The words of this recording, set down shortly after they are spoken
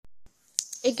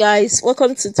Hey guys,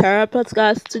 welcome to Tara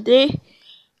Podcast. Today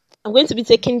I'm going to be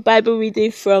taking Bible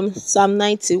reading from Psalm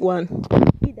 91.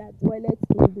 He that dwelleth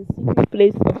in the secret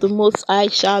place of the Most High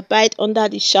shall abide under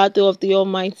the shadow of the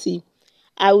Almighty.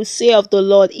 I will say of the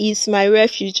Lord, He is my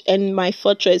refuge and my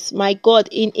fortress, my God,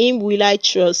 in Him will I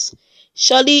trust.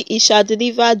 Surely He shall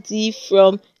deliver thee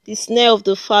from the snare of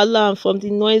the fowler and from the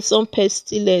noisome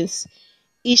pestilence.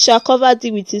 He shall cover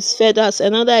thee with his feathers,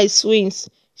 and under his wings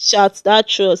shalt thou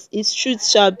trust. His truth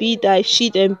shall be thy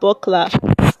shield and buckler.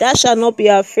 Thou shalt not be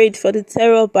afraid for the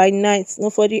terror by night,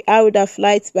 nor for the arrow that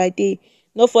flieth by day,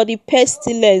 nor for the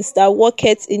pestilence that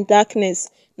walketh in darkness,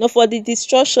 nor for the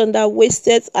destruction that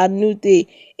wasteth at noonday.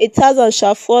 1,000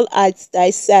 shall fall at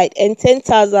thy side, and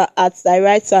 10,000 at thy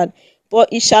right hand, but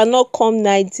it shall not come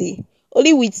nigh thee.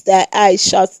 Only with thy eyes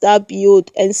shalt thou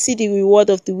behold, and see the reward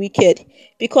of the wicked.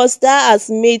 Because thou hast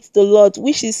made the Lord,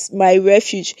 which is my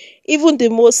refuge, even the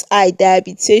Most High, thy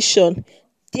habitation.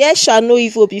 There shall no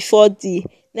evil befall thee,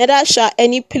 neither shall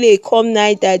any plague come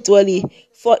nigh thy dwelling.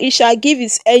 For he shall give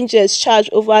his angels charge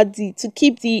over thee, to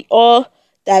keep thee all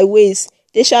thy ways.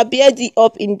 They shall bear thee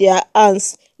up in their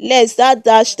hands, lest thou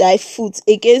dash thy foot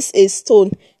against a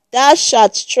stone. Thou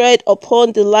shalt tread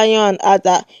upon the lion and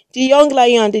adder, the young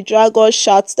lion and the dragon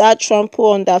shalt thou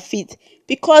trample under feet.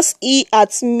 Because he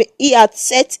hath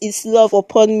set his love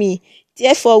upon me,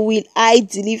 therefore will I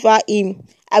deliver him.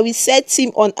 I will set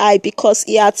him on high, because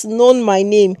he hath known my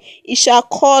name. He shall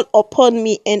call upon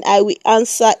me, and I will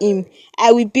answer him.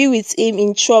 I will be with him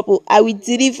in trouble. I will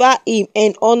deliver him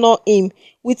and honor him.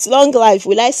 With long life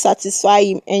will I satisfy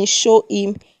him and show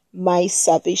him my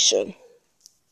salvation.